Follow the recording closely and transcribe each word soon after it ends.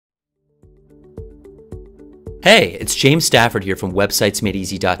Hey, it's James Stafford here from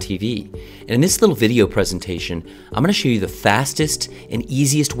websitesmadeeasy.tv, and in this little video presentation, I'm going to show you the fastest and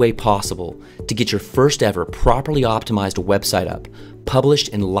easiest way possible to get your first ever properly optimized website up, published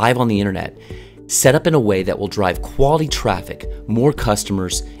and live on the internet, set up in a way that will drive quality traffic, more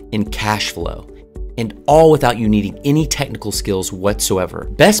customers, and cash flow. And all without you needing any technical skills whatsoever.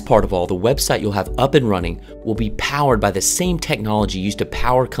 Best part of all, the website you'll have up and running will be powered by the same technology used to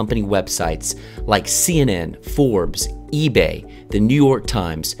power company websites like CNN, Forbes, eBay, the New York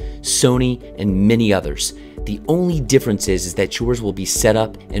Times, Sony, and many others. The only difference is that yours will be set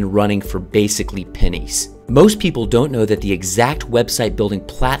up and running for basically pennies. Most people don't know that the exact website building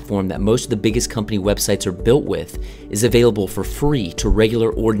platform that most of the biggest company websites are built with is available for free to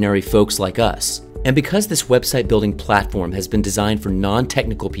regular ordinary folks like us. And because this website building platform has been designed for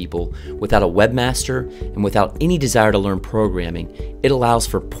non-technical people without a webmaster and without any desire to learn programming, it allows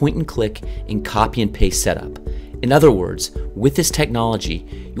for point and click and copy and paste setup. In other words, with this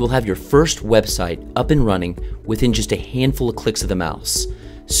technology, you will have your first website up and running within just a handful of clicks of the mouse.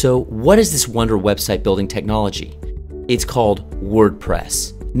 So what is this wonder website building technology? It's called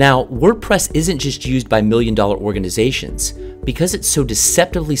WordPress. Now, WordPress isn't just used by million-dollar organizations. Because it's so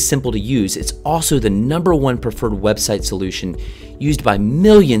deceptively simple to use, it's also the #1 preferred website solution used by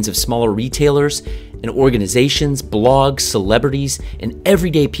millions of smaller retailers and organizations, blogs, celebrities, and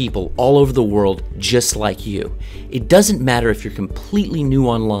everyday people all over the world just like you. It doesn't matter if you're completely new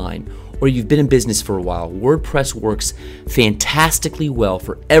online or you've been in business for a while, WordPress works fantastically well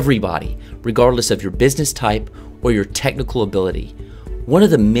for everybody, regardless of your business type or your technical ability. One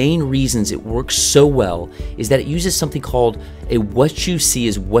of the main reasons it works so well is that it uses something called a what you see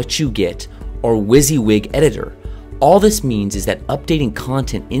is what you get, or WYSIWYG editor. All this means is that updating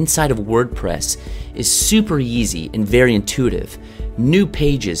content inside of WordPress is super easy and very intuitive. New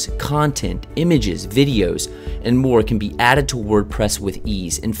pages, content, images, videos, and more can be added to WordPress with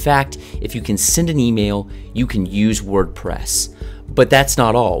ease. In fact, if you can send an email, you can use WordPress. But that's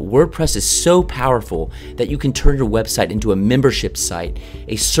not all. WordPress is so powerful that you can turn your website into a membership site,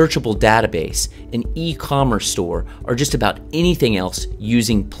 a searchable database, an e-commerce store, or just about anything else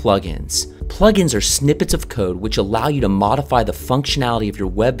using plugins. Plugins are snippets of code which allow you to modify the functionality of your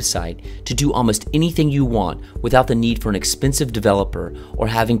website to do almost anything you want without the need for an expensive developer or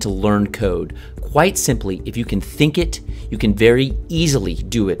having to learn code. Quite simply, if you can think it, you can very easily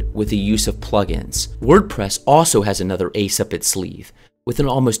do it with the use of plugins. WordPress also has another ace up its sleeve. With an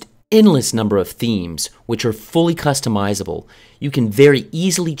almost endless number of themes, which are fully customizable, you can very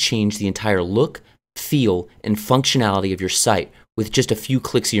easily change the entire look, feel, and functionality of your site with just a few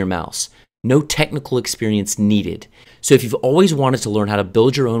clicks of your mouse. No technical experience needed. So if you've always wanted to learn how to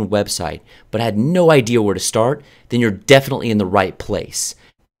build your own website but had no idea where to start, then you're definitely in the right place.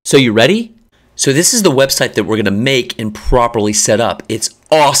 So you ready? So this is the website that we're going to make and properly set up. It's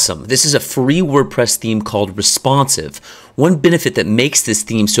awesome. This is a free WordPress theme called Responsive. One benefit that makes this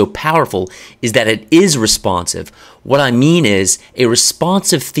theme so powerful is that it is responsive. What I mean is a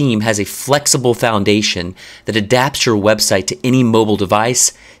responsive theme has a flexible foundation that adapts your website to any mobile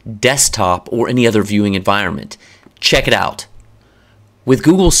device, desktop, or any other viewing environment. Check it out. With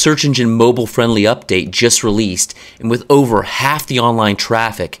Google's search engine mobile-friendly update just released, and with over half the online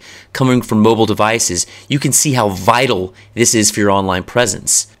traffic coming from mobile devices, you can see how vital this is for your online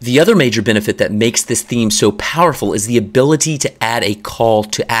presence. The other major benefit that makes this theme so powerful is the ability to add a call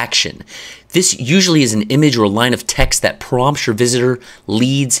to action. This usually is an image or a line of text that prompts your visitor,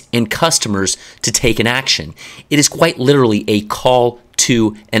 leads, and customers to take an action. It is quite literally a call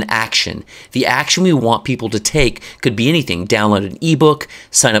to an action. The action we want people to take could be anything: download an ebook,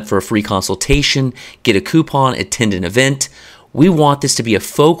 sign up for a free consultation, get a coupon, attend an event. We want this to be a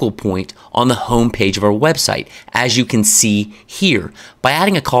focal point on the home page of our website, as you can see here. By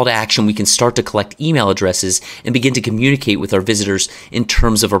adding a call to action, we can start to collect email addresses and begin to communicate with our visitors in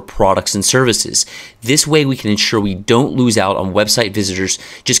terms of our products and services. This way we can ensure we don't lose out on website visitors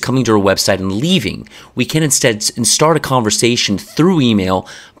just coming to our website and leaving. We can instead start a conversation through email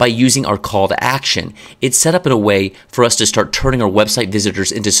by using our call to action. It's set up in a way for us to start turning our website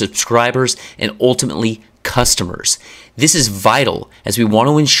visitors into subscribers and ultimately customers. This is vital as we want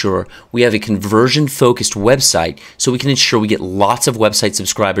to ensure we have a conversion-focused website so we can ensure we get lots of website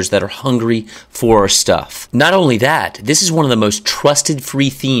subscribers that are hungry for our stuff. Not only that, this is one of the most trusted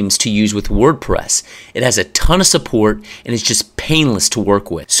free themes to use with WordPress. It has a ton of support and it's just painless to work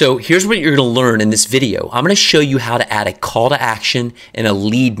with. So here's what you're going to learn in this video. I'm going to show you how to add a call to action and a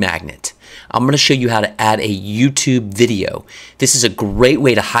lead magnet. I'm going to show you how to add a YouTube video. This is a great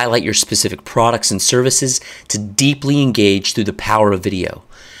way to highlight your specific products and services to deeply engage through the power of video.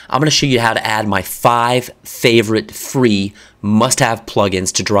 I'm going to show you how to add my 5 favorite free must-have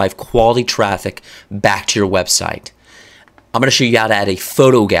plugins to drive quality traffic back to your website. I'm going to show you how to add a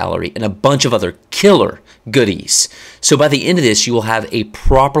photo gallery and a bunch of other killer goodies. So by the end of this, you will have a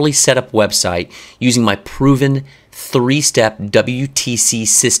properly set up website using my proven 3-step WTC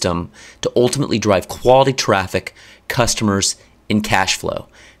system to ultimately drive quality traffic, customers, and cash flow.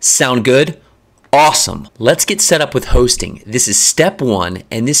 Sound good? Awesome. Let's get set up with hosting. This is step 1,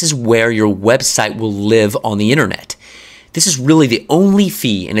 and this is where your website will live on the internet. This is really the only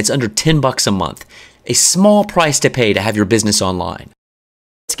fee, and it's under $10 a month. A small price to pay to have your business online.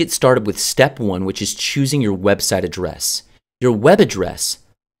 Let's get started with step 1, which is choosing your website address. Your web address,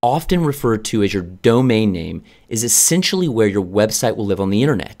 often referred to as your domain name, is essentially where your website will live on the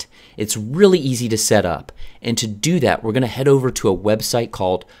internet. It's really easy to set up, and to do that, we're going to head over to a website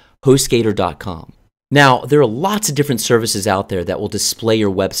called HostGator.com. Now, there are lots of different services out there that will display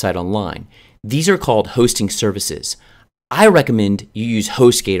your website online. These are called hosting services. I recommend you use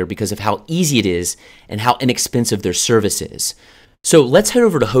HostGator because of how easy it is and how inexpensive their service is. So let's head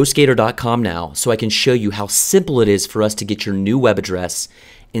over to HostGator.com now so I can show you how simple it is for us to get your new web address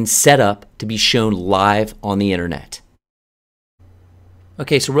and set up to be shown live on the internet.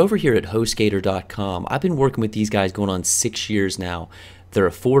 Okay, so we're over here at HostGator.com. I've been working with these guys going on 6 years now. They're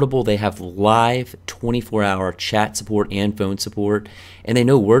affordable, they have live 24-hour chat support and phone support, and they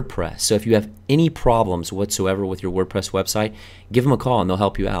know WordPress. So if you have any problems whatsoever with your WordPress website, give them a call and they'll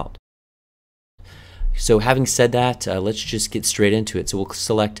help you out. So having said that, let's just get straight into it. So we'll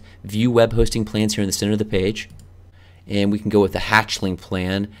select View Web Hosting Plans here in the center of the page, and we can go with the Hatchling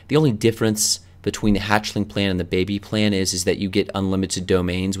plan. The only difference between the Hatchling plan and the Baby plan is that you get unlimited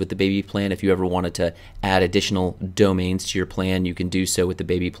domains with the Baby plan. If you ever wanted to add additional domains to your plan, you can do so with the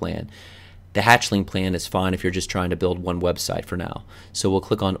Baby plan. The Hatchling plan is fine if you're just trying to build one website for now. So we'll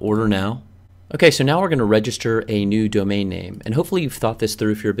click on Order Now. Okay, so now we're going to register a new domain name, and hopefully you've thought this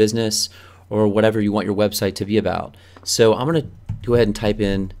through for your business or whatever you want your website to be about. So I'm going to go ahead and type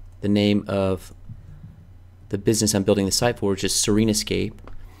in the name of the business I'm building the site for, which is Serenescape.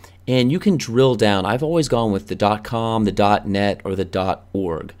 And you can drill down. I've always gone with the .com, the .net, or the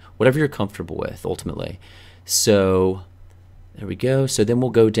 .org, whatever you're comfortable with ultimately. So there we go. So then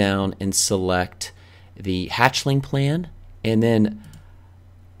we'll go down and select the Hatchling plan, and then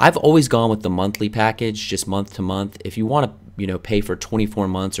I've always gone with the monthly package, just month to month. If you want to, pay for 24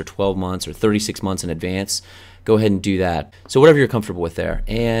 months or 12 months or 36 months in advance, go ahead and do that. So whatever you're comfortable with there.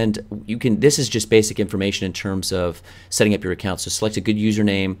 And you can, this is just basic information in terms of setting up your account. So select a good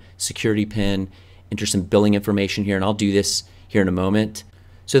username, security PIN, enter some billing information here, and I'll do this here in a moment.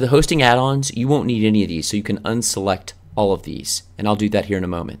 So the hosting add-ons, you won't need any of these, so you can unselect all of these, and I'll do that here in a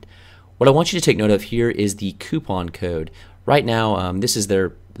moment. What I want you to take note of here is the coupon code. Right now, this is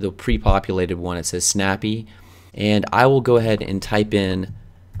the pre-populated one. It says Snappy, and I will go ahead and type in.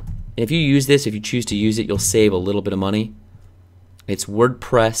 If you use this, if you choose to use it, you'll save a little bit of money. It's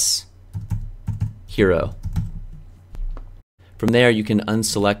WordPress Hero. From there, you can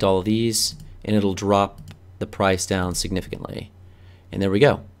unselect all of these, and it'll drop the price down significantly. And there we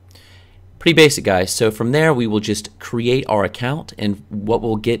go. Pretty basic, guys. So from there, we will just create our account, and what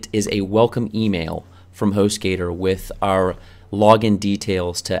we'll get is a welcome email from HostGator with our login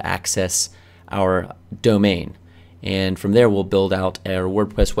details to access our domain. And from there, we'll build out our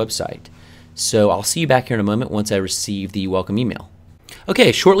WordPress website. So I'll see you back here in a moment once I receive the welcome email.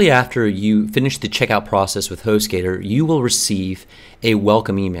 Okay, shortly after you finish the checkout process with HostGator, you will receive a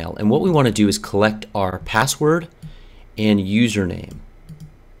welcome email. And what we want to do is collect our password and username.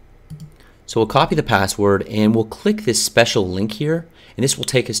 So we'll copy the password and we'll click this special link here, and this will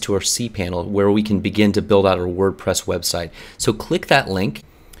take us to our cPanel where we can begin to build out our WordPress website. So click that link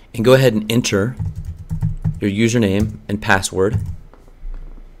and go ahead and enter your username and password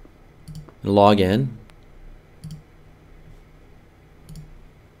and log in.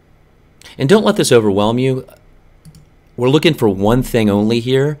 And don't let this overwhelm you. We're looking for one thing only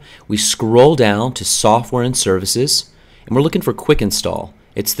here. We scroll down to Software and Services, and we're looking for Quick Install.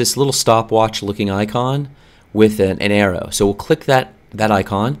 It's this little stopwatch looking icon with an arrow. So we'll click that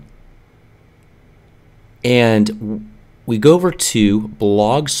icon, and we go over to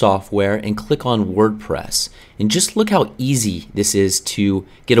Blog Software and click on WordPress. And just look how easy this is to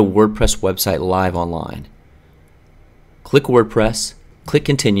get a WordPress website live online. Click WordPress, click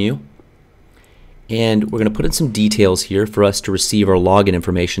Continue, and we're going to put in some details here for us to receive our login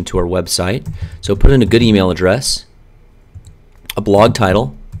information to our website. So put in a good email address, a blog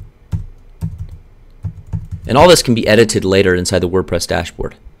title, And all this can be edited later inside the WordPress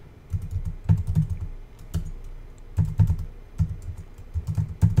dashboard.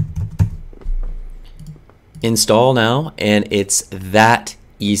 Install now, and it's that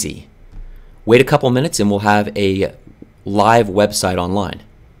easy. Wait a couple minutes and we'll have a live website online.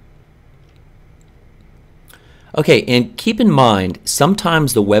 Okay, and keep in mind,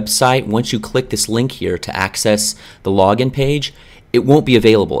 sometimes the website, once you click this link here to access the login page, it won't be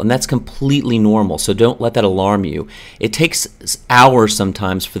available, and that's completely normal, so don't let that alarm you. It takes hours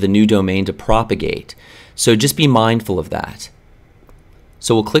sometimes for the new domain to propagate, so just be mindful of that.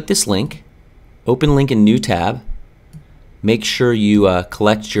 So we'll click this link, open link in new tab, make sure you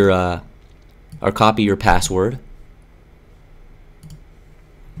collect your or copy your password.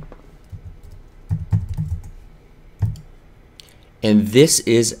 And this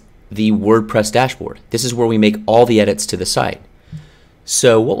is the WordPress dashboard. This is where we make all the edits to the site.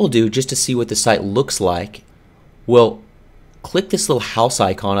 So what we'll do, just to see what the site looks like, we'll click this little house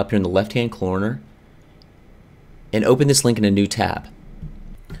icon up here in the left-hand corner and open this link in a new tab.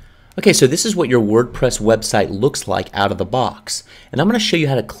 Okay, so this is what your WordPress website looks like out of the box. And I'm going to show you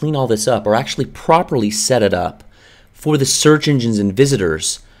how to clean all this up, or actually properly set it up for the search engines and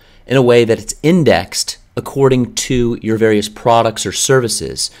visitors in a way that it's indexed according to your various products or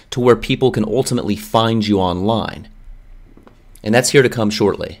services, to where people can ultimately find you online. And that's here to come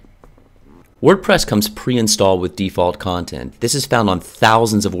shortly. WordPress comes pre-installed with default content. This is found on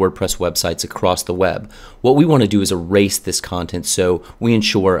thousands of WordPress websites across the web. What we want to do is erase this content so we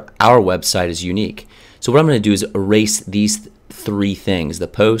ensure our website is unique. So what I'm going to do is erase these three things: the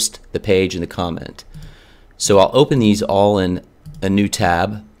post, the page, and the comment. So I'll open these all in a new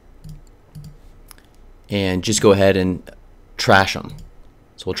tab and just go ahead and trash them.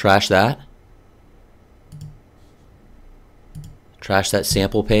 So we'll trash that. Trash that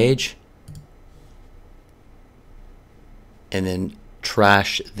sample page. And then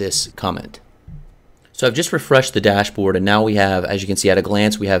trash this comment. So I've just refreshed the dashboard, and now we have, as you can see at a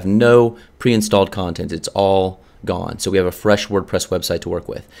glance, we have no pre-installed content. It's all gone. So we have a fresh WordPress website to work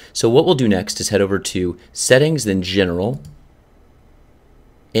with. So what we'll do next is head over to Settings, then General.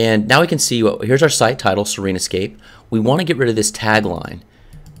 And now we can see, here's our site title, Serenescape. We want to get rid of this tagline.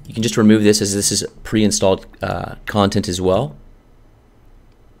 You can just remove this, as this is pre-installed content as well.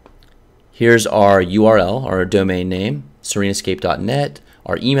 Here's our URL, our domain name, serenescape.net,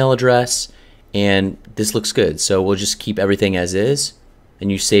 our email address, and this looks good. So we'll just keep everything as is, and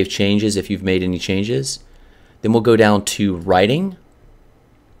you save changes if you've made any changes. Then we'll go down to writing,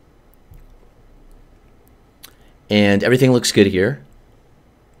 and everything looks good here.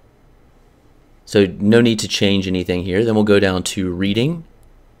 So no need to change anything here. Then we'll go down to reading.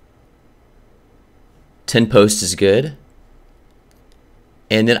 10 posts is good.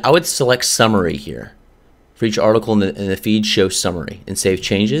 And then I would select summary here. For each article in the feed, show summary and save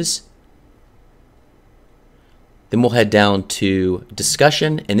changes. Then we'll head down to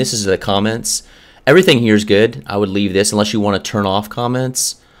discussion, and this is the comments. Everything here is good. I would leave this unless you want to turn off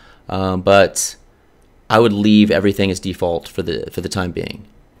comments, but I would leave everything as default for the time being.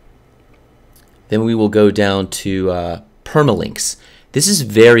 Then we will go down to permalinks. This is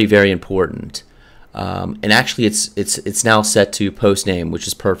very, very important. And actually it's now set to post name, which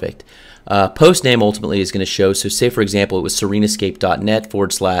is perfect. Post name ultimately is going to show, so say for example it was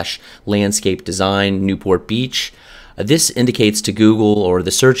serenescape.net/landscape design Newport Beach. This indicates to Google or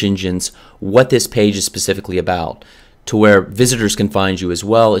the search engines what this page is specifically about, to where visitors can find you as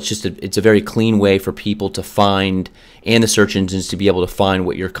well. It's a very clean way for people to find, and the search engines to be able to find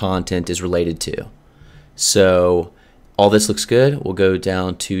what your content is related to. So all this looks good. We'll go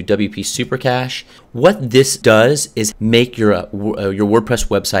down to WP Super Cache. What this does is make your WordPress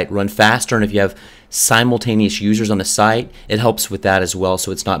website run faster, and if you have simultaneous users on the site, it helps with that as well,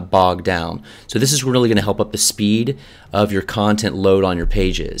 so it's not bogged down. So this is really going to help up the speed of your content load on your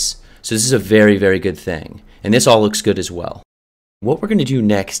pages. So this is a very, very good thing, and this all looks good as well. What we're going to do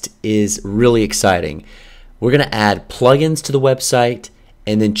next is really exciting. We're going to add plugins to the website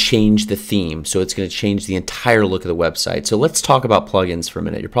and then change the theme. So it's going to change the entire look of the website. So let's talk about plugins for a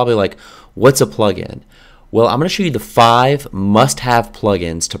minute. You're probably like, what's a plugin? Well, I'm going to show you the 5 must-have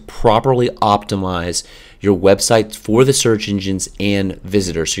plugins to properly optimize your website for the search engines and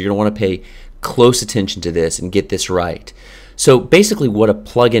visitors. So you're going to want to pay close attention to this and get this right. So basically what a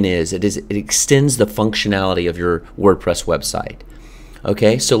plugin is, it extends the functionality of your WordPress website.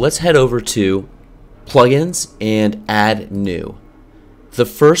 Okay, so let's head over to plugins and add new. The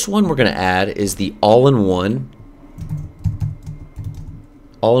first one we're going to add is the all-in-one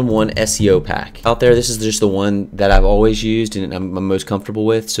SEO pack. Out there, this is just the one that I've always used and I'm most comfortable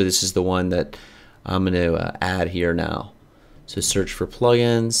with, so this is the one that I'm going to add here now. So search for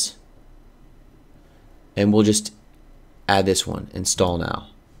plugins, and we'll just add this one, install now.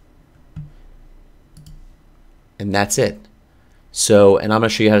 And that's it. So, and I'm going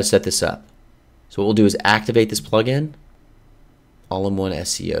to show you how to set this up. So what we'll do is activate this plugin, all-in-one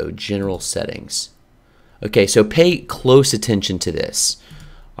SEO, general settings. Okay, so pay close attention to this.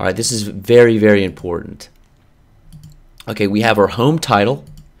 All right, this is very, very important. Okay, we have our home title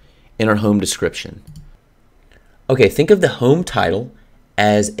and our home description. Okay, think of the home title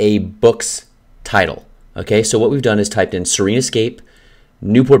as a book's title. Okay, so what we've done is typed in Serenascape,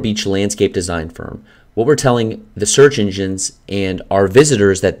 Newport Beach landscape design firm. What we're telling the search engines and our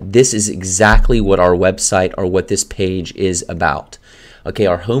visitors that this is exactly what our website or what this page is about. Okay,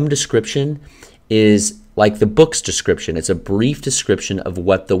 our home description is like the book's description. It's a brief description of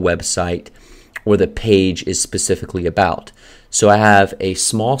what the website or the page is specifically about. So I have a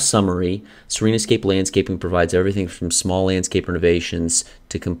small summary. Serenascape Landscaping provides everything from small landscape renovations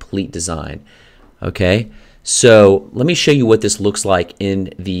to complete design. Okay, so let me show you what this looks like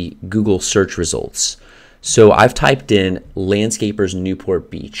in the Google search results. So I've typed in Landscapers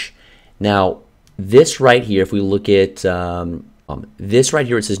Newport Beach. Now this right here, if we look at this right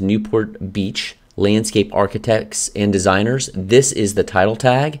here, it says Newport Beach Landscape Architects and Designers. This is the title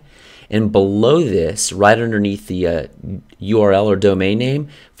tag. And below this, right underneath the URL or domain name,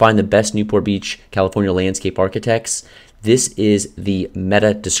 find the best Newport Beach, California landscape architects. This is the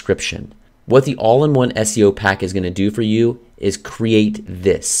meta description. What the all-in-one SEO pack is going to do for you is create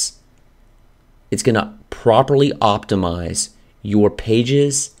this. It's going to properly optimize your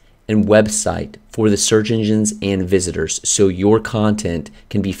pages and website for the search engines and visitors so your content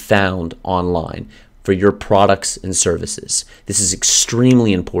can be found online for your products and services. This is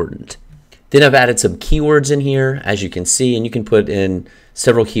extremely important. Then I've added some keywords in here, as you can see, and you can put in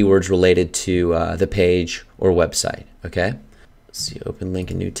several keywords related to the page or website. Okay, let's see, open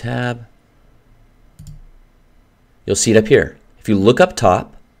link in new tab. You'll see it up here. If you look up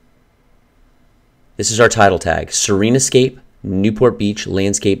top, this is our title tag, Serenascape Newport Beach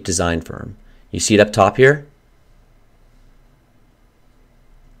Landscape Design Firm. You see it up top here?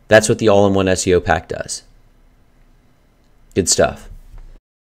 That's what the all-in-one SEO pack does. Good stuff.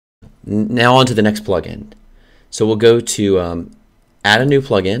 Now on to the next plugin. So we'll go to add a new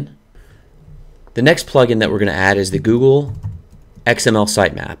plugin. The next plugin that we're going to add is the Google XML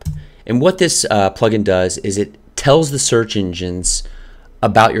sitemap. And what this plugin does is it tells the search engines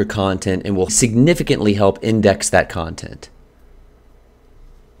about your content and will significantly help index that content.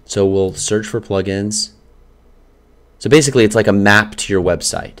 So we'll search for plugins. So basically it's like a map to your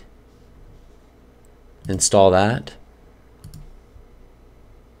website. Install that.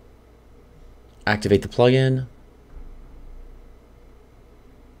 Activate the plugin.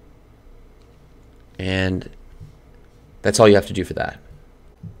 And that's all you have to do for that.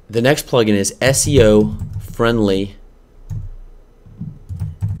 The next plugin is SEO friendly.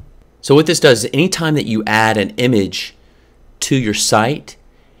 So what this does is anytime that you add an image to your site,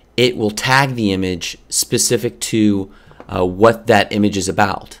 it will tag the image specific to what that image is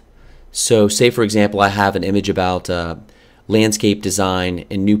about. So say for example I have an image about landscape design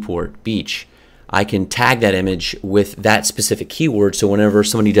in Newport Beach. I can tag that image with that specific keyword, so whenever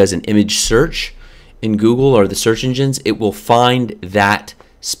somebody does an image search in Google or the search engines, it will find that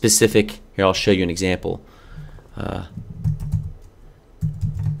specific. Here, I'll show you an example.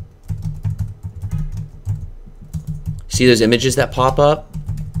 See those images that pop up?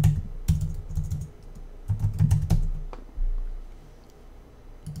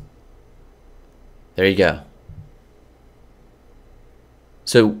 There you go.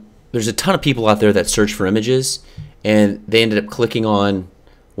 So there's a ton of people out there that search for images, and they ended up clicking on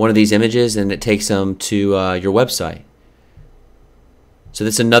one of these images and it takes them to your website. So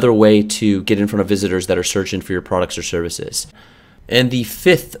that's another way to get in front of visitors that are searching for your products or services. And the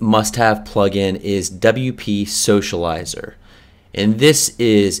fifth must-have plugin is WP Socializer. And this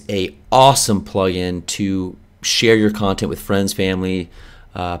is an awesome plugin to share your content with friends, family,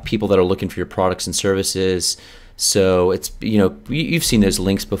 people that are looking for your products and services. So it's, you know, you've seen those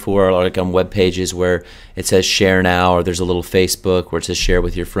links before, like on web pages where it says share now, or there's a little Facebook where it says share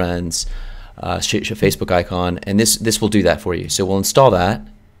with your friends, Facebook icon, and this will do that for you. So we'll install that.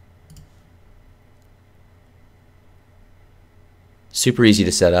 Super easy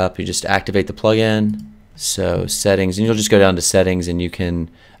to set up. You just activate the plugin. So settings, and you'll just go down to settings and you can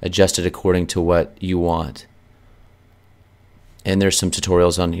adjust it according to what you want. And there's some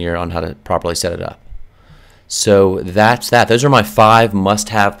tutorials on here on how to properly set it up. So that's that. Those are my 5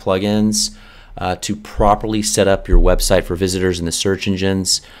 must-have plugins. to properly set up your website for visitors in the search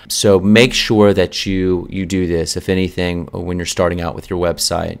engines. So make sure that you do this, if anything, when you're starting out with your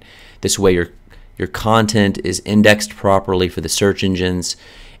website. This way your content is indexed properly for the search engines.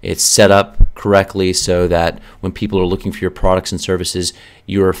 It's set up correctly so that when people are looking for your products and services,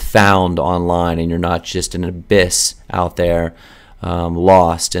 you're found online and you're not just an abyss out there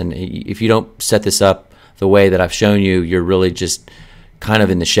lost. And if you don't set this up the way that I've shown you, you're really just kind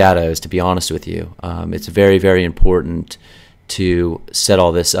of in the shadows, to be honest with you. It's very, very important to set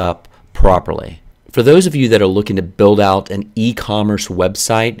all this up properly. For those of you that are looking to build out an e-commerce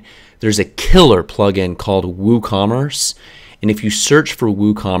website, there's a killer plugin called WooCommerce. And if you search for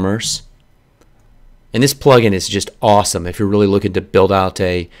WooCommerce, and this plugin is just awesome if you're really looking to build out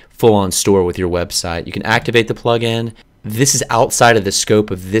a full-on store with your website. You can activate the plugin. This is outside of the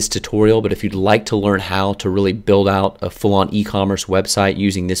scope of this tutorial, but if you'd like to learn how to really build out a full-on e-commerce website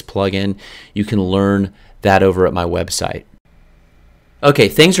using this plugin, you can learn that over at my website. Okay,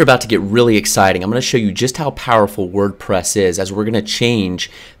 things are about to get really exciting. I'm going to show you just how powerful WordPress is, as we're going to change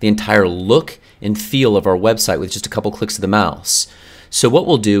the entire look and feel of our website with just a couple clicks of the mouse. So what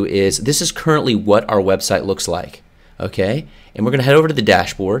we'll do is, this is currently what our website looks like, okay? And we're going to head over to the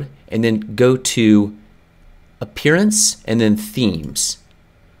dashboard and then go to Appearance and then Themes.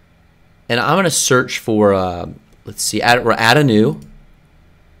 And I'm going to search for, let's see, add a new.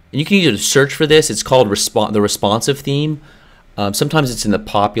 And you can either search for this, it's called the responsive theme. Sometimes it's in the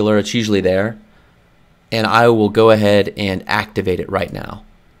popular, it's usually there. And I will go ahead and activate it right now.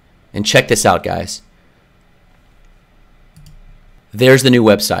 And check this out, guys. There's the new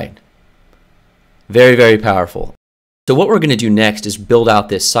website. Very, very powerful. So what we're going to do next is build out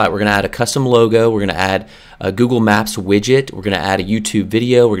this site. We're going to add a custom logo. We're going to add a Google Maps widget. We're going to add a YouTube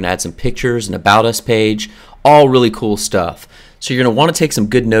video. We're going to add some pictures, an About Us page, all really cool stuff. So you're going to want to take some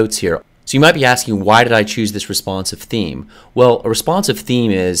good notes here. So you might be asking, why did I choose this responsive theme? Well, a responsive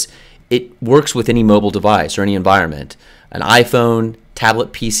theme is, it works with any mobile device or any environment. An iPhone,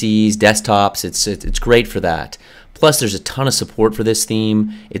 tablet PCs, desktops, it's great for that. Plus, there's a ton of support for this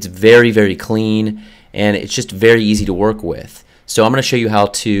theme. It's very, very clean, and it's just very easy to work with. So I'm going to show you how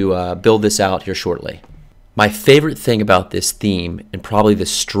to build this out here shortly. My favorite thing about this theme, and probably the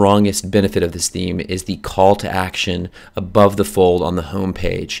strongest benefit of this theme, is the call to action above the fold on the home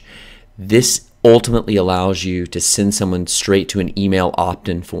page. This ultimately allows you to send someone straight to an email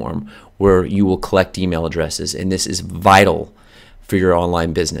opt-in form where you will collect email addresses, and this is vital for your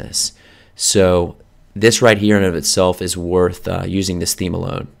online business. So this right here in and of itself is worth using this theme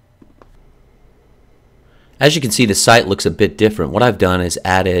alone. As you can see, the site looks a bit different. What I've done is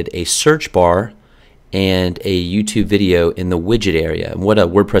added a search bar and a YouTube video in the widget area. And what a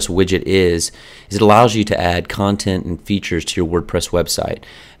WordPress widget is it allows you to add content and features to your WordPress website.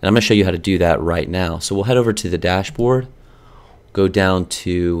 And I'm going to show you how to do that right now. So we'll head over to the dashboard, go down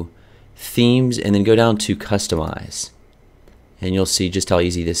to Themes, and then go down to Customize. And you'll see just how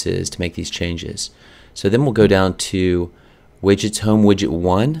easy this is to make these changes. So then we'll go down to Widgets, Home Widget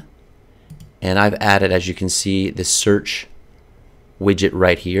 1. And I've added, as you can see, the search widget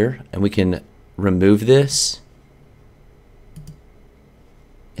right here. And we can remove this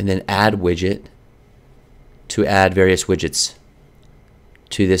and then add widget to add various widgets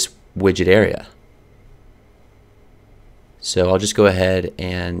to this widget area. So I'll just go ahead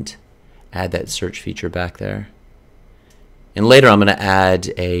and add that search feature back there. And later I'm going to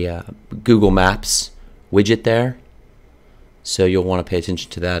add a Google Maps widget there. So you'll want to pay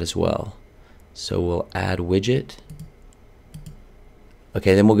attention to that as well. So we'll add widget.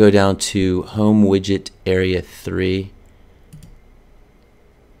 Okay, then we'll go down to Home Widget Area 3.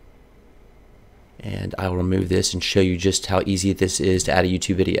 And I'll remove this and show you just how easy this is to add a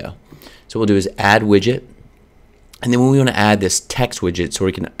YouTube video. So what we'll do is add widget. And then we want to add this text widget so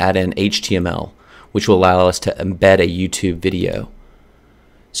we can add in HTML, which will allow us to embed a YouTube video.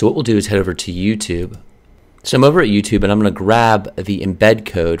 So what we'll do is head over to YouTube. So I'm over at YouTube and I'm going to grab the embed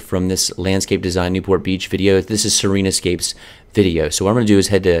code from this Landscape Design Newport Beach video. This is Serenascape's video. So what I'm going to do is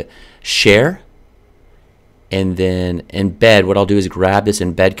head to Share and then Embed. What I'll do is grab this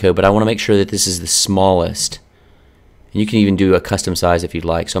embed code, but I want to make sure that this is the smallest. And you can even do a custom size if you'd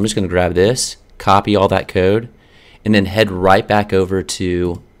like. So I'm just going to grab this, copy all that code, and then head right back over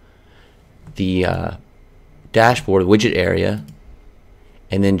to the dashboard, widget area,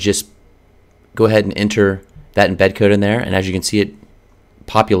 and then just go ahead and enter that embed code in there, and as you can see, it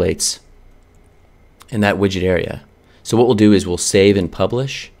populates in that widget area. So what we'll do is we'll save and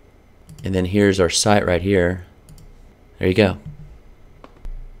publish, and then here's our site right here. There you go.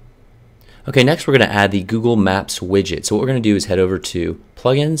 Okay, next we're going to add the Google Maps widget. So what we're going to do is head over to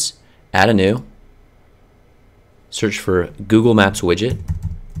Plugins, add a new, search for Google Maps widget,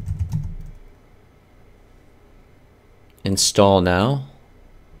 install now,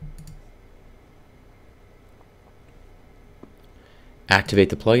 activate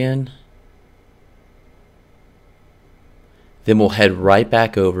the plugin, then we'll head right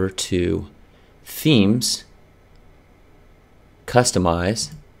back over to Themes,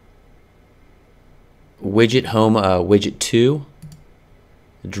 Customize, Widget Home Widget 2,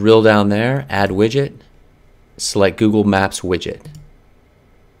 drill down there, add widget, select Google Maps widget.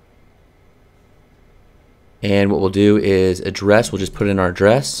 And what we'll do is address, we'll just put in our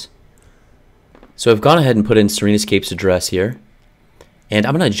address. So I've gone ahead and put in Serenascape's address here. And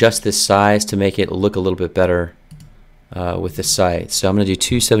I'm going to adjust this size to make it look a little bit better with the site. So I'm going to do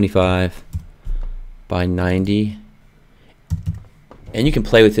 275 by 90. And you can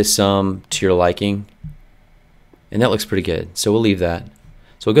play with this some to your liking. And that looks pretty good. So we'll leave that.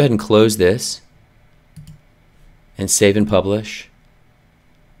 So we'll go ahead and close this and save and publish.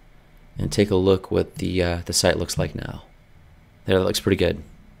 And take a look what the site looks like now. There, that looks pretty good.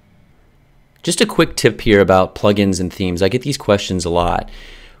 Just a quick tip here about plugins and themes. I get these questions a lot.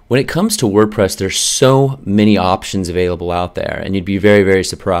 When it comes to WordPress, there's so many options available out there, and you'd be very, very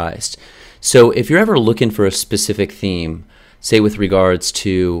surprised. So if you're ever looking for a specific theme, say with regards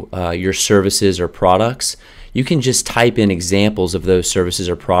to your services or products, you can just type in examples of those services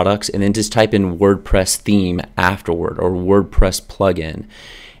or products and then just type in WordPress theme afterward or WordPress plugin.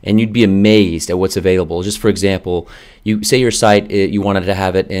 And you'd be amazed at what's available. Just for example, you say your site, you wanted to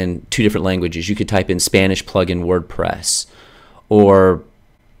have it in 2 different languages. You could type in Spanish plugin WordPress. Or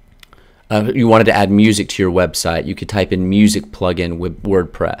you wanted to add music to your website. You could type in music plugin with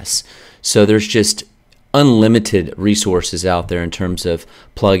WordPress. So there's just unlimited resources out there in terms of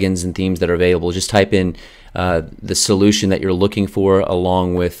plugins and themes that are available. Just type in the solution that you're looking for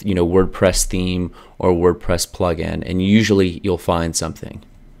along with WordPress theme or WordPress plugin, and usually you'll find something.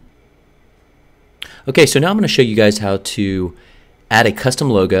 Okay, so now I'm going to show you guys how to add a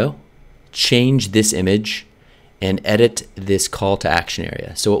custom logo, change this image, and edit this call to action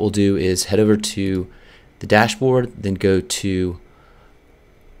area. So what we'll do is head over to the dashboard, then go to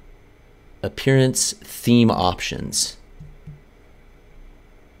Appearance Theme Options,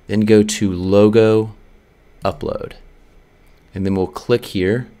 then go to Logo Upload, and then we'll click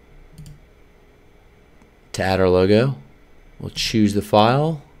here to add our logo. We'll choose the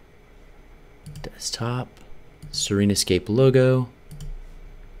file, desktop, Serenascape logo,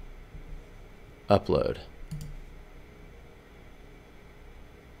 upload.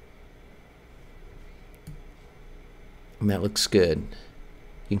 And that looks good.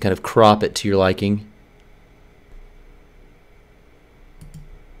 You can kind of crop it to your liking.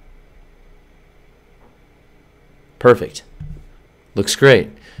 Perfect. Looks great.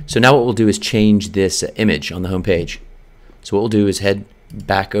 So now what we'll do is change this image on the home page. So what we'll do is head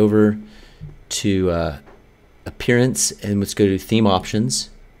back over to Appearance, and let's go to Theme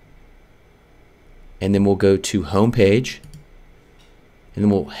Options, and then we'll go to Home Page, and then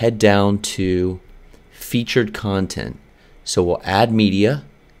we'll head down to Featured Content. So we'll add media,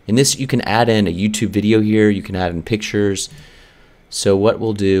 and this you can add in a YouTube video here, you can add in pictures. So what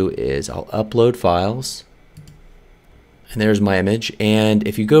we'll do is I'll upload files, and there's my image. And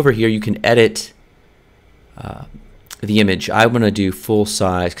if you go over here, you can edit the image. I'm going to do full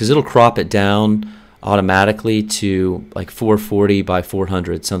size because it'll crop it down automatically to like 440 by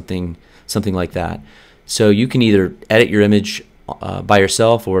 400, something like that. So you can either edit your image by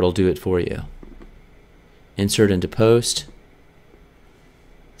yourself or it'll do it for you. Insert into post,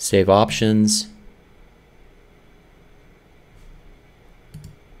 save options,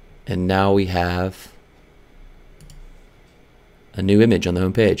 and now we have a new image on the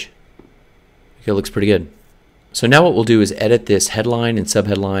home page. Okay, it looks pretty good. So now what we'll do is edit this headline and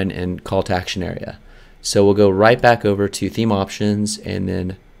subheadline and call to action area. So we'll go right back over to Theme Options and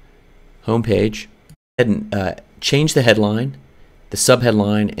then Home Page, and change the headline, the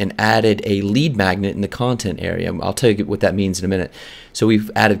subheadline, and added a lead magnet in the content area. I'll tell you what that means in a minute. So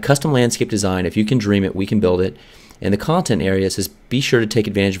we've added custom landscape design. If you can dream it, we can build it. And the content area says, be sure to take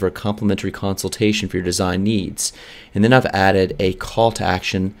advantage of our complimentary consultation for your design needs. And then I've added a call to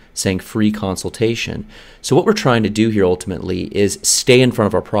action saying free consultation. So what we're trying to do here ultimately is stay in front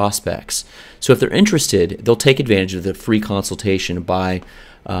of our prospects. So if they're interested, they'll take advantage of the free consultation by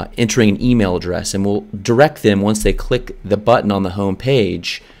entering an email address, and we'll direct them once they click the button on the home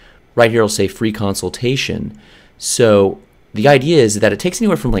page. Right here it'll say free consultation. So the idea is that it takes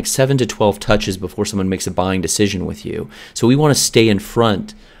anywhere from like 7 to 12 touches before someone makes a buying decision with you. So we want to stay in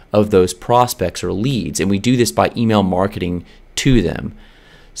front of those prospects or leads, and we do this by email marketing to them.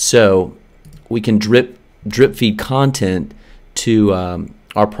 So we can drip feed content to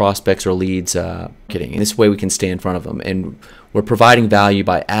our prospects or leads. And this way we can stay in front of them. And we're providing value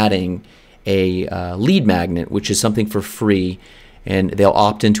by adding a lead magnet, which is something for free, and they'll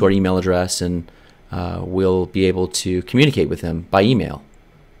opt into our email address, and we'll be able to communicate with them by email.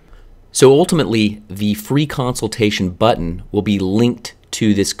 So ultimately, the free consultation button will be linked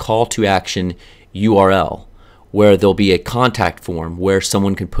to this call to action URL, where there'll be a contact form where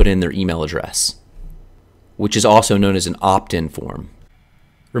someone can put in their email address, which is also known as an opt-in form.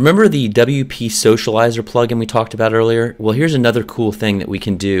 Remember the WP Socializer plugin we talked about earlier? Well, here's another cool thing that we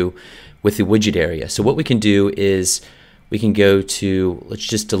can do with the widget area. So what we can do is we can go to, let's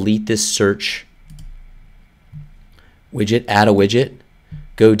just delete this search widget, add a widget,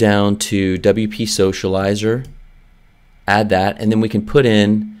 go down to WP Socializer, add that, and then we can put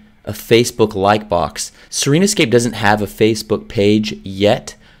in a Facebook like box. SerenaScape doesn't have a Facebook page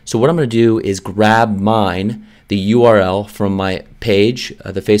yet, so what I'm going to do is grab mine, the URL from my page,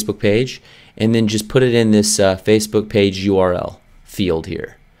 the Facebook page, and then just put it in this Facebook page URL field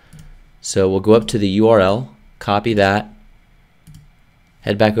here. So we'll go up to the URL, copy that,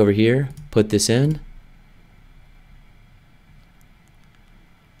 head back over here, put this in,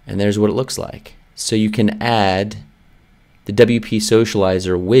 and there's what it looks like. So you can add the WP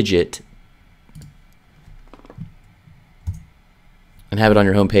Socializer widget and have it on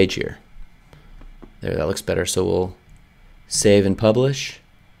your home page here. There, that looks better. So we'll save and publish.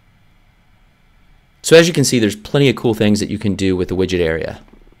 So as you can see, there's plenty of cool things that you can do with the widget area.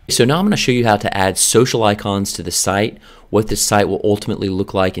 So now I'm going to show you how to add social icons to the site, what the site will ultimately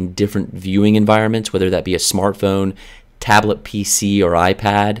look like in different viewing environments, whether that be a smartphone, tablet PC, or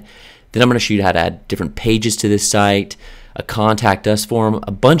iPad. Then I'm going to show you how to add different pages to this site, a contact us form,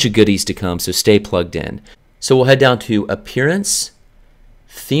 a bunch of goodies to come, so stay plugged in. So we'll head down to Appearance,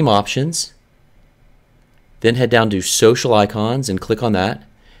 Theme Options, then head down to Social Icons and click on that.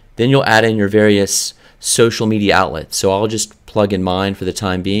 Then you'll add in your various social media outlets. So I'll just plug in mine for the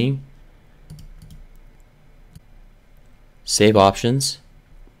time being. Save Options.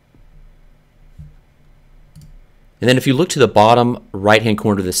 And then if you look to the bottom right hand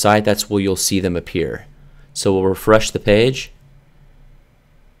corner of the site, that's where you'll see them appear. So we'll refresh the page,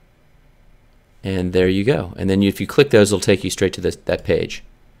 and there you go. And then if you click those, it'll take you straight to that page.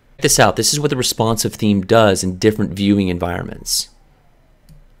 Check this out. This is what the responsive theme does in different viewing environments.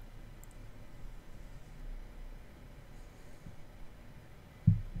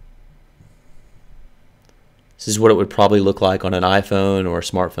 This is what it would probably look like on an iPhone or a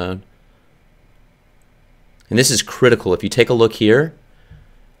smartphone. And this is critical. If you take a look here,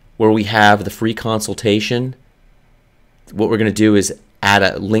 where we have the free consultation, what we're going to do is add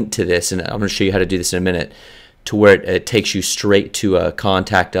a link to this, and I'm going to show you how to do this in a minute, to where it takes you straight to a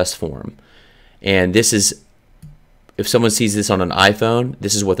contact us form. And this is, if someone sees this on an iPhone,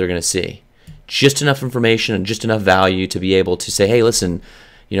 this is what they're going to see. Just enough information and just enough value to be able to say, hey, listen,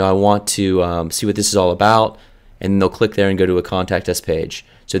 I want to see what this is all about, and they'll click there and go to a contact us page.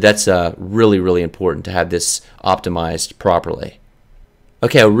 So that's really, really important to have this optimized properly.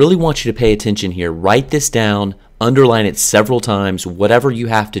 Okay, I really want you to pay attention here. Write this down, underline it several times, whatever you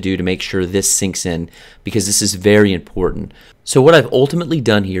have to do to make sure this sinks in, because this is very important. So what I've ultimately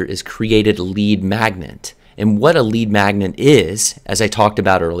done here is created a lead magnet. And what a lead magnet is, as I talked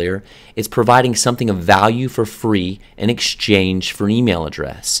about earlier, is providing something of value for free in exchange for an email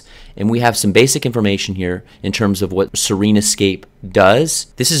address. And we have some basic information here in terms of what SerenaScape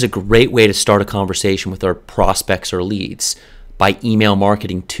does. This is a great way to start a conversation with our prospects or leads by email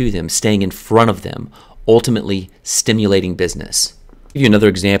marketing to them, staying in front of them, ultimately stimulating business. I'll give you another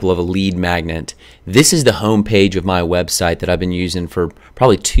example of a lead magnet. This is the home page of my website that I've been using for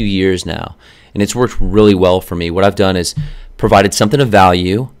probably 2 years now, and it's worked really well for me. What I've done is provided something of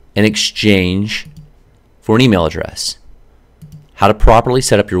value in exchange for an email address. How to properly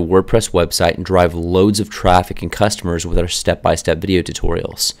set up your WordPress website and drive loads of traffic and customers with our step-by-step video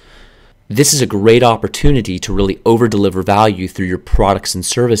tutorials. This is a great opportunity to really over-deliver value through your products and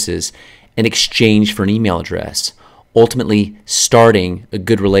services in exchange for an email address, ultimately starting a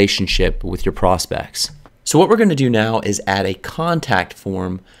good relationship with your prospects. So what we're going to do now is add a contact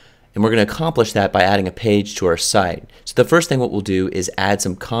form, and we're going to accomplish that by adding a page to our site. So the first thing what we'll do is add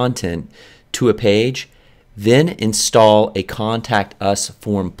some content to a page, then install a contact us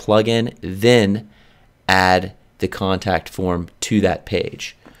form plugin, then add the contact form to that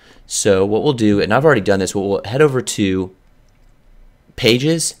page. So what we'll do, and I've already done this, we'll head over to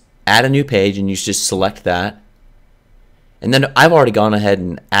Pages, add a new page, and you just select that. And then I've already gone ahead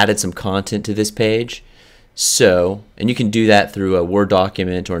and added some content to this page. So, and you can do that through a Word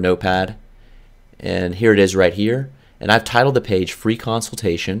document or a notepad. And here it is right here. And I've titled the page Free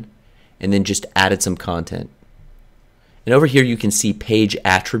Consultation and then just added some content. And over here you can see page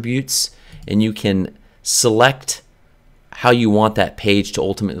attributes, and you can select how you want that page to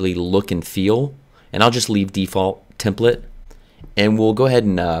ultimately look and feel. And I'll just leave default template, and we'll go ahead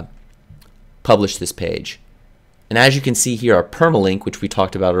and publish this page. And as you can see here, our permalink, which we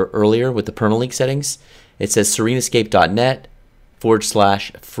talked about earlier with the permalink settings, it says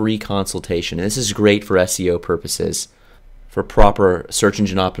serenascape.net/free consultation. And this is great for SEO purposes, for proper search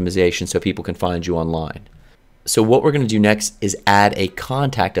engine optimization so people can find you online. So what we're going to do next is add a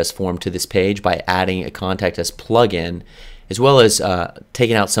contact us form to this page by adding a contact us plugin, as well as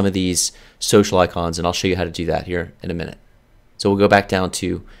taking out some of these social icons, and I'll show you how to do that here in a minute. So we'll go back down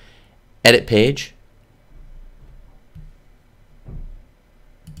to edit page.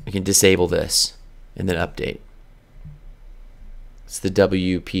 We can disable this and then update. It's the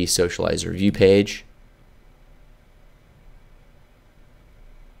WP Socializer view page.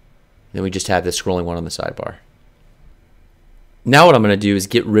 Then we just have this scrolling one on the sidebar. Now what I'm going to do is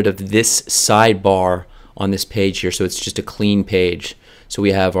get rid of this sidebar on this page here, so it's just a clean page. So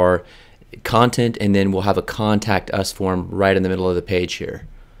we have our content, and then we'll have a contact us form right in the middle of the page here.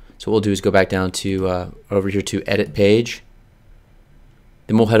 So what we'll do is go back down to over here to edit page.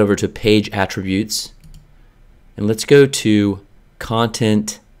 Then we'll head over to page attributes, and let's go to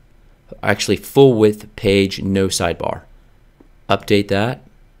content, actually full width page, no sidebar. Update that.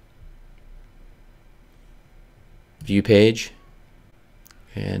 View page.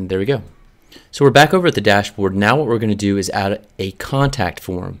 And there we go. So we're back over at the dashboard. Now what we're going to do is add a contact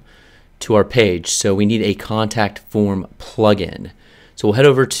form to our page. So we need a contact form plugin. So we'll head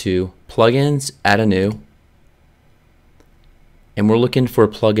over to plugins, add a new, and we're looking for a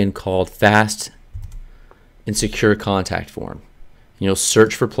plugin called Fast and Secure Contact Form. And you'll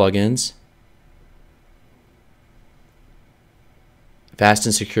search for plugins, Fast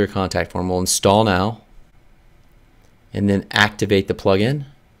and Secure Contact Form. We'll install now, and then activate the plugin.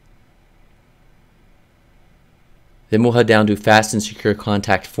 Then we'll head down to Fast and Secure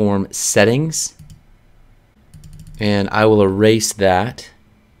Contact Form settings, and I will erase that.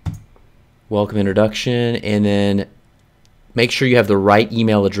 Welcome introduction, and then make sure you have the right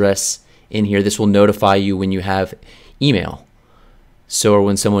email address in here. This will notify you when you have email, so or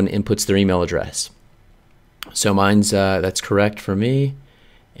when someone inputs their email address. So mine's that's correct for me,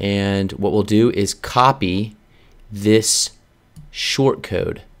 and what we'll do is copy this short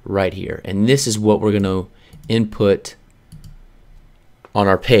code right here, and this is what we're going to input on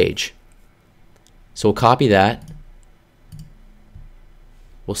our page. So we'll copy that,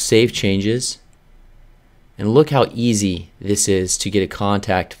 we'll save changes, and look how easy this is to get a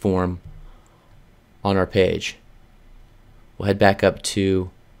contact form on our page. We'll head back up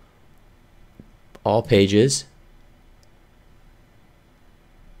to all pages,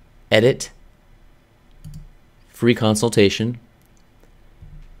 edit, free consultation,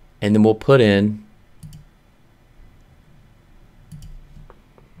 and then we'll put in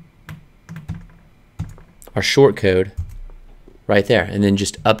our short code right there, and then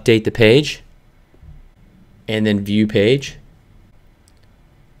just update the page, and then view page,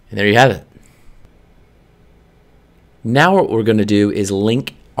 and there you have it. Now what we're going to do is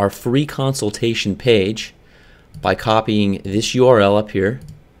link our free consultation page by copying this URL up here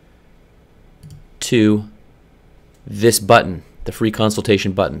to this button, the free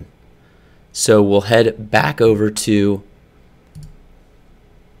consultation button. So we'll head back over to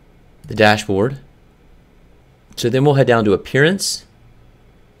the dashboard. So then we'll head down to appearance,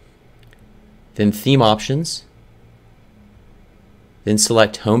 then theme options, then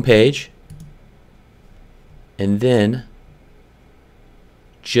select home page, and then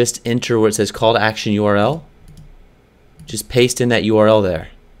just enter where it says call to action URL. Just paste in that URL there,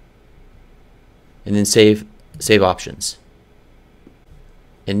 and then save options.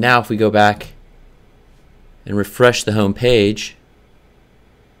 And now if we go back and refresh the home page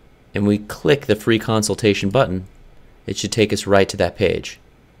and we click the free consultation button, it should take us right to that page.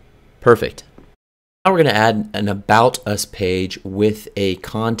 Perfect. Now we're going to add an About Us page with a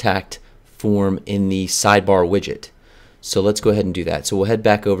contact form in the sidebar widget. So let's go ahead and do that. So we'll head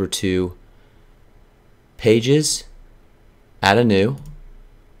back over to Pages, add a new.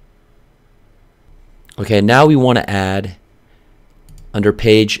 Okay, now we want to add under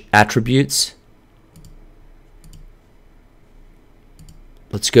Page Attributes.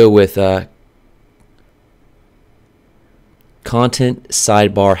 Let's go with Content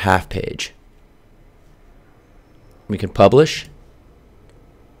Sidebar Half Page. We can publish.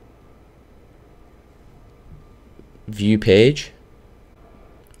 View page.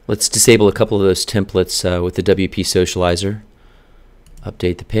 Let's disable a couple of those templates with the WP Socializer.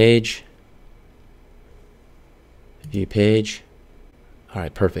 Update the page. View page. All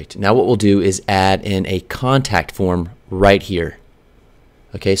right, perfect. Now what we'll do is add in a contact form right here.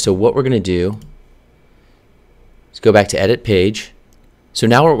 Okay, so what we're going to do is go back to edit page. So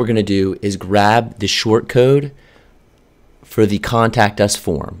now what we're going to do is grab the short code for the contact us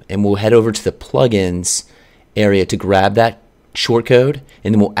form, and we'll head over to the plugins area to grab that short code,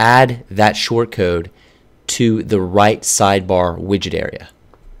 and then we'll add that short code to the right sidebar widget area.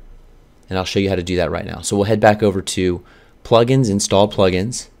 And I'll show you how to do that right now. So we'll head back over to plugins, install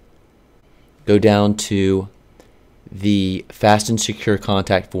plugins, go down to the fast and secure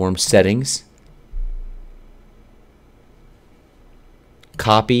contact form settings,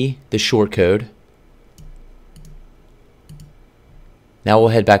 copy the short code. Now we'll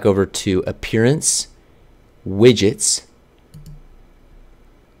head back over to appearance, widgets.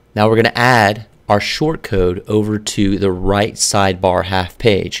 Now we're going to add our short code over to the right sidebar half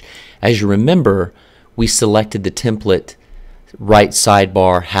page. As you remember, we selected the template right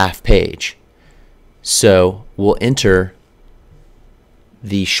sidebar half page. So we'll enter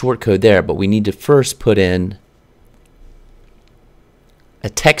the short code there, but we need to first put in a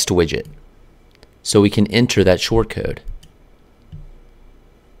text widget so we can enter that short code.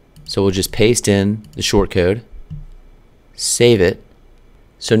 So we'll just paste in the short code, save it.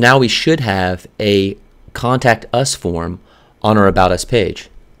 So now we should have a contact us form on our About Us page.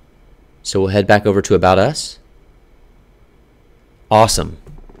 So we'll head back over to About Us. Awesome.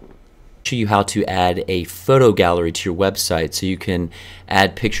 Show you how to add a photo gallery to your website so you can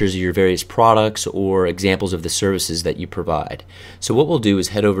add pictures of your various products or examples of the services that you provide. So what we'll do is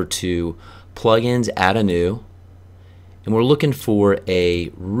head over to plugins, add a new, and we're looking for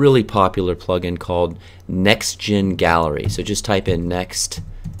a really popular plugin called Next Gen Gallery. So just type in Next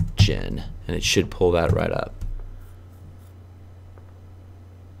Gen and it should pull that right up.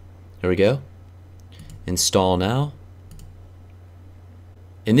 There we go. Install now.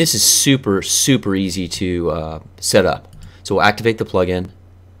 And this is super easy to set up. So we'll activate the plugin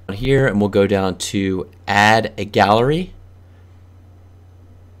here and we'll go down to add a gallery,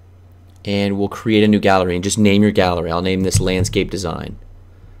 and we'll create a new gallery and just name your gallery. I'll name this landscape design,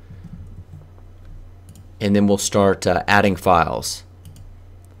 and then we'll start adding files.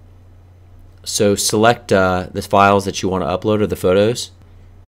 So select the files that you want to upload or the photos,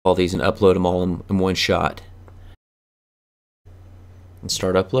 all these, and upload them all in one shot. And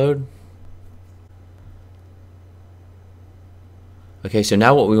start upload. Okay, so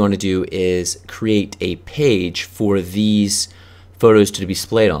now what we want to do is create a page for these photos to be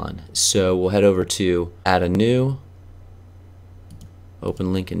displayed on. So we'll head over to add a new,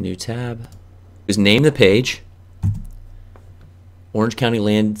 open link in new tab. Just name the page Orange County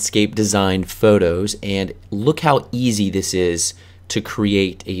Landscape Design Photos, and look how easy this is to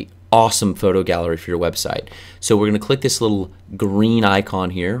create a awesome photo gallery for your website. So we're going to click this little green icon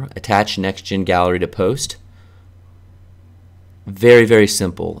here, attach Next Gen Gallery to post. Very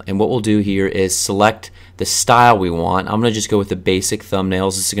simple. And what we'll do here is select the style we want. I'm going to just go with the basic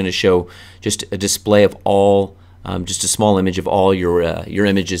thumbnails. This is going to show just a display of all, just a small image of all your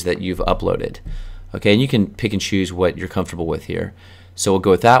images that you've uploaded. Okay, and you can pick and choose what you're comfortable with here. So we'll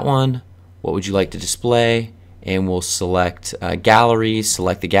go with that one. What would you like to display? And we'll select galleries,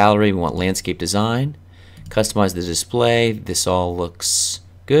 select the gallery. We want landscape design, customize the display. This all looks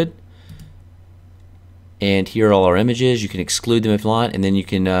good. And here are all our images. You can exclude them if you want, and then you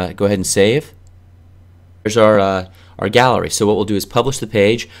can go ahead and save. There's our gallery. So what we'll do is publish the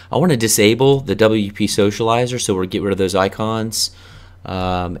page. I want to disable the WP Socializer, so we'll get rid of those icons,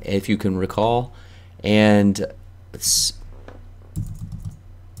 if you can recall. And let's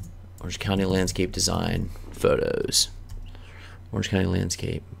Orange County Landscape Design Photos. Orange County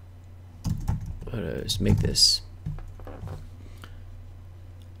Landscape Photos. Make this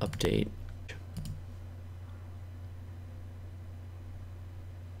update.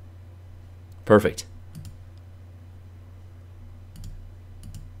 Perfect.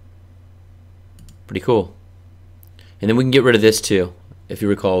 Pretty cool. And then we can get rid of this too. If you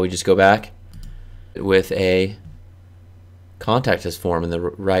recall, we just go back with a contact us form in the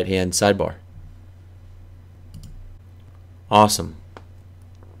right hand sidebar. Awesome.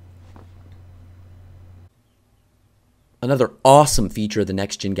 Another awesome feature of the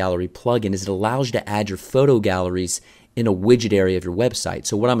Next Gen Gallery plugin is it allows you to add your photo galleries in a widget area of your website.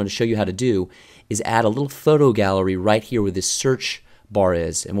 So what I'm going to show you how to do is add a little photo gallery right here where this search bar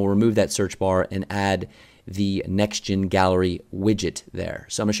is, and we'll remove that search bar and add the Next Gen Gallery widget there.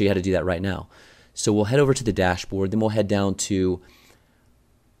 So I'm going to show you how to do that right now. So we'll head over to the dashboard, then we'll head down to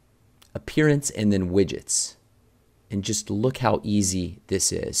Appearance and then Widgets. And just look how easy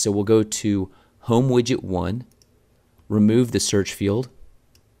this is. So we'll go to Home Widget 1, remove the search field,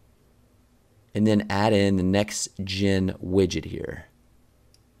 and then add in the Next Gen widget here.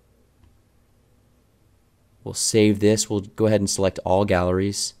 We'll save this. We'll go ahead and select all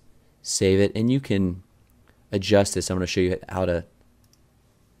galleries, save it, and you can adjust this. I'm going to show you how to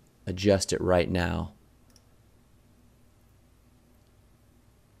adjust it right now.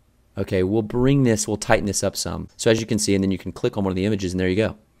 Okay, we'll tighten this up some. So as you can see, and then you can click on one of the images and there you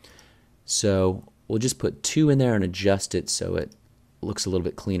go. So we'll just put 2 in there and adjust it so it looks a little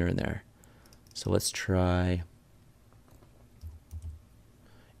bit cleaner in there. So let's try,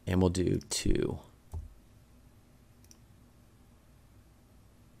 and we'll do 2.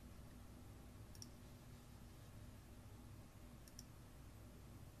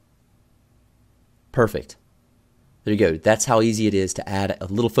 Perfect. There you go. That's how easy it is to add a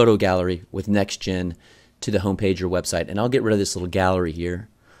little photo gallery with NextGen to the homepage of your website. And I'll get rid of this little gallery here.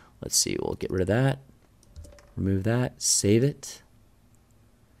 Let's see, we'll get rid of that, remove that, save it,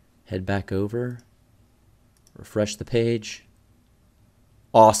 head back over, refresh the page.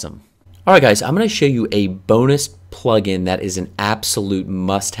 Awesome. All right, guys, I'm going to show you a bonus plugin that is an absolute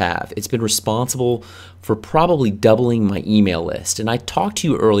must-have. It's been responsible for probably doubling my email list. And I talked to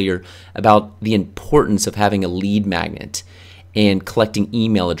you earlier about the importance of having a lead magnet and collecting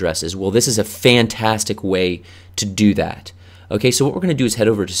email addresses. Well, this is a fantastic way to do that. Okay, so what we're going to do is head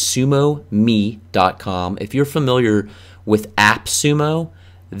over to sumome.com. If you're familiar with AppSumo,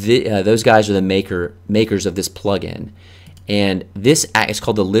 those guys are the makers of this plugin. And this is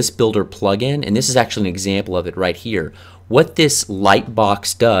called the List Builder plugin, and this is actually an example of it right here. What this light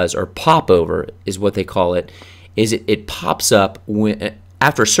box does, or popover is what they call it, is it pops up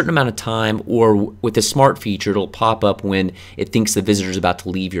after a certain amount of time, or with the smart feature, it'll pop up when it thinks the visitor is about to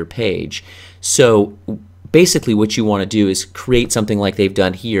leave your page. So basically what you want to do is create something like they've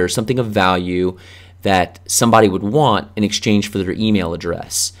done here, something of value that somebody would want in exchange for their email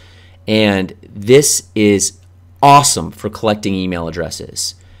address. And this is awesome for collecting email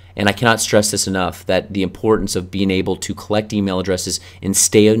addresses. And I cannot stress this enough, that the importance of being able to collect email addresses and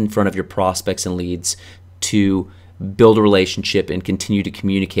stay in front of your prospects and leads to build a relationship and continue to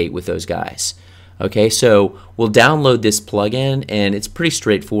communicate with those guys. Okay, so we'll download this plugin, and it's pretty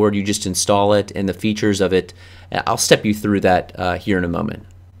straightforward. You just install it, and the features of it, I'll step you through that here in a moment.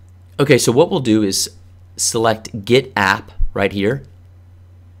 Okay, so what we'll do is select Get App right here.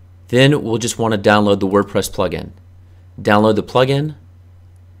 Then we'll just want to download the WordPress plugin. Download the plugin.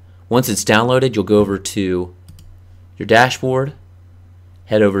 Once it's downloaded, you'll go over to your dashboard,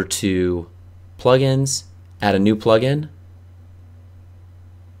 head over to Plugins, add a new plugin,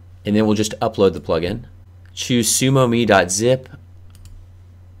 and then we'll just upload the plugin. Choose sumome.zip,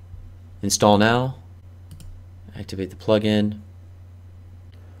 install now, activate the plugin.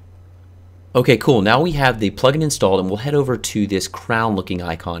 Okay, cool. Now we have the plugin installed, and we'll head over to this crown looking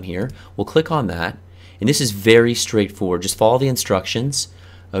icon here. We'll click on that, and this is very straightforward. Just follow the instructions,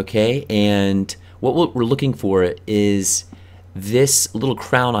 okay? And what we're looking for is this little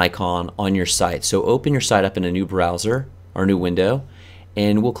crown icon on your site. So open your site up in a new browser or new window,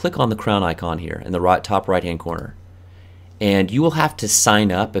 and we'll click on the crown icon here in the top right hand corner. And you will have to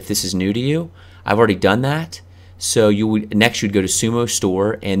sign up if this is new to you. I've already done that. So next you'd go to Sumo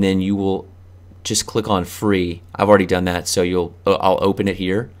Store, and then you will just click on free. I've already done that, so I'll open it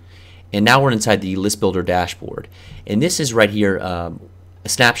here. And now we're inside the List Builder dashboard. And this is right here a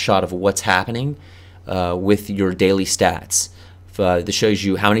snapshot of what's happening with your daily stats. This shows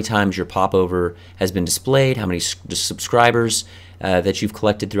you how many times your popover has been displayed, how many subscribers that you've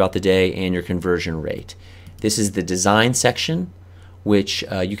collected throughout the day, and your conversion rate. This is the design section, which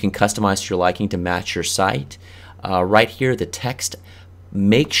you can customize to your liking to match your site. Right here, the text,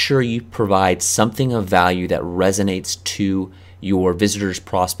 make sure you provide something of value that resonates to your visitors,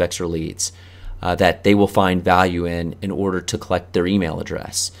 prospects, or leads, that they will find value in order to collect their email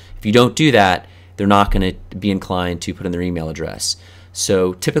address. If you don't do that, they're not going to be inclined to put in their email address.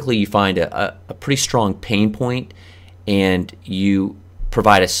 So typically you find a pretty strong pain point, and you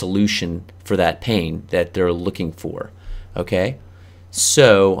provide a solution for that pain that they're looking for. Okay?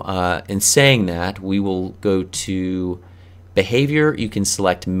 So in saying that, we will go to behavior. You can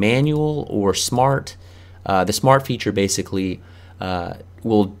select manual or smart. The smart feature basically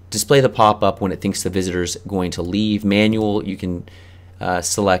will display the pop-up when it thinks the visitor's going to leave. Manual, you can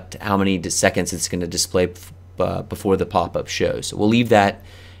select how many seconds it's going to display before the pop-up shows. So we'll leave that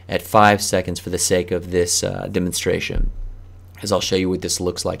at 5 seconds for the sake of this demonstration, as I'll show you what this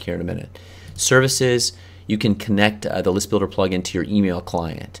looks like here in a minute. services, you can connect the List Builder plugin to your email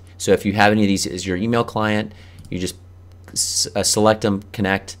client. So if you have any of these as your email client, you just select them,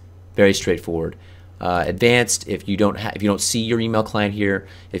 connect. Very straightforward. Advanced, if you don't see your email client here,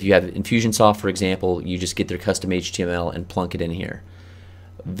 if you have Infusionsoft, for example, you just get their custom HTML and plunk it in here.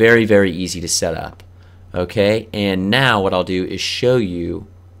 Very, very easy to set up. Okay, and now what I'll do is show you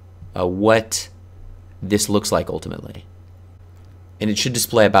what this looks like ultimately. And it should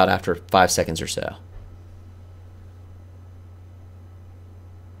display about after 5 seconds or so.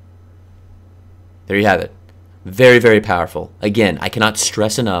 There you have it. Very, very powerful. Again, I cannot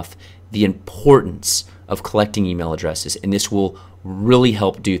stress enough the importance of collecting email addresses, and this will really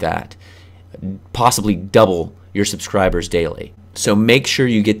help do that. Possibly double your subscribers daily. So make sure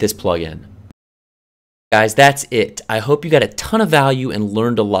you get this plugin. Guys, that's it. I hope you got a ton of value and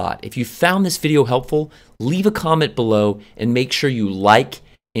learned a lot. If you found this video helpful, leave a comment below and make sure you like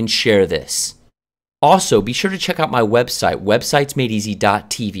and share this. Also, be sure to check out my website,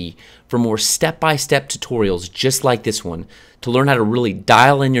 websitesmadeeasy.tv, for more step-by-step tutorials just like this one to learn how to really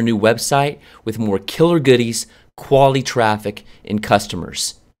dial in your new website with more killer goodies, quality traffic, and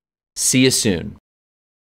customers. See you soon.